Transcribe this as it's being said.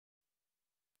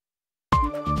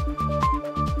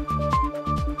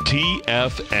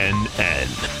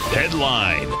TFNN.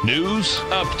 Headline News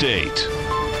Update.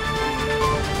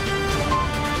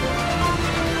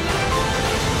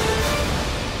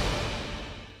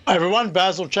 Hi everyone,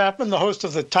 Basil Chapman, the host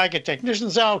of the Tiger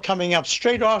Technicians Hour, coming up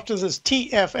straight after this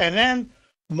TFNN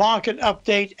market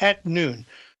update at noon.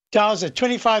 Dow's at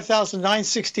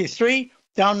 25,963,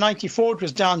 down 94. It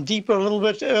was down deeper a little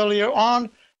bit earlier on,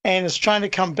 and it's trying to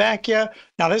come back here.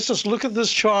 Now let's just look at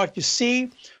this chart. You see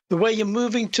the way you're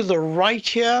moving to the right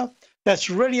here? That's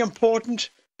really important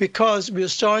because we're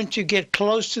starting to get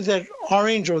close to that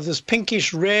orange or this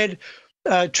pinkish red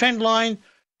trend line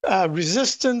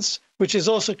resistance, which is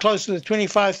also close to the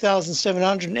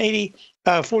 25,780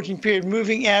 14-period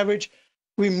moving average.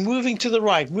 We're moving to the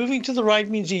right. Moving to the right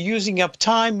means you're using up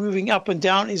time. Moving up and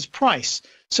down is price.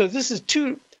 So this is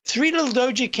three little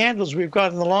doji candles we've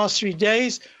got in the last 3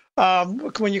 days.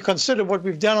 When you consider what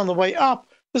we've done on the way up,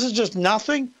 this is just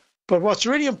nothing. But what's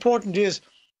really important is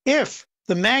if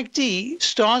the MACD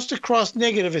starts to cross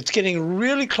negative, it's getting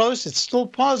really close, it's still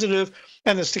positive,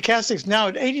 and the stochastic's now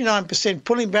at 89%,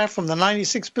 pulling back from the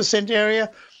 96% area.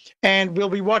 And we'll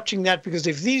be watching that because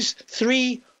if these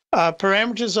three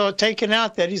parameters are taken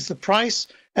out, that is the price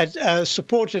at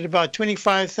supported about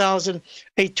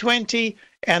 25,820,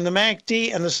 and the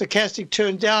MACD and the stochastic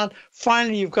turn down,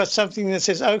 finally you've got something that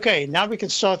says, okay, now we can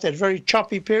start that very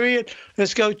choppy period.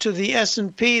 Let's go to the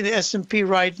S&P. The S&P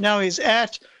right now is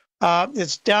at,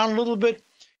 it's down a little bit.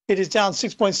 It is down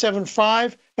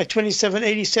 6.75 at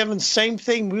 2787. Same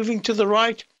thing, moving to the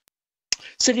right.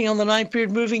 Sitting on the 9-period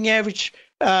moving average,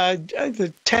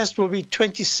 the test will be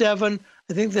 27.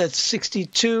 I think that's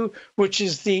 62, which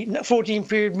is the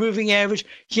 14-period moving average.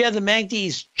 Here, the MACD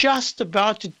is just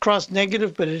about to cross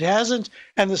negative, but it hasn't.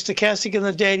 And the stochastic in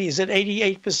the daily is at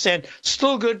 88%.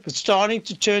 Still good, but starting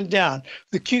to turn down.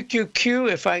 The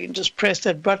QQQ, if I can just press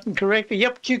that button correctly.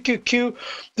 Yep, QQQ.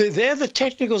 There, the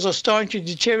technicals are starting to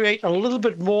deteriorate a little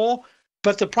bit more,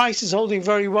 but the price is holding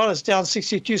very well. It's down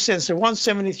 62 cents to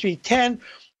 173.10.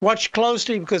 Watch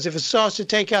closely because if it starts to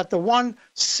take out the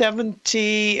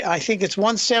 170, I think it's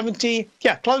 170.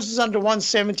 Yeah, closes under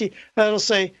 170. That'll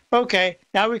say, okay,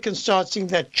 now we can start seeing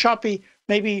that choppy,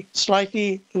 maybe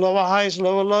slightly lower highs,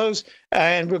 lower lows.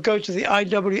 And we'll go to the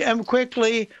IWM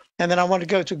quickly. And then I want to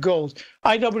go to gold.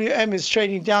 IWM is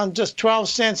trading down just 12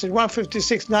 cents at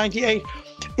 156.98.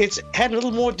 It's had a little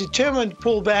more determined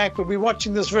pullback, but we're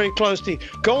watching this very closely.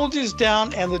 Gold is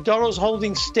down and the dollar is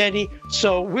holding steady.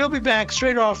 So we'll be back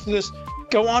straight after this.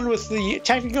 Go on with the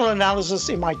technical analysis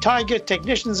in my Tiger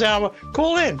Technicians Hour.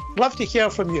 Call in. Love to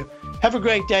hear from you. Have a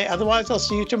great day. Otherwise, I'll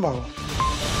see you tomorrow.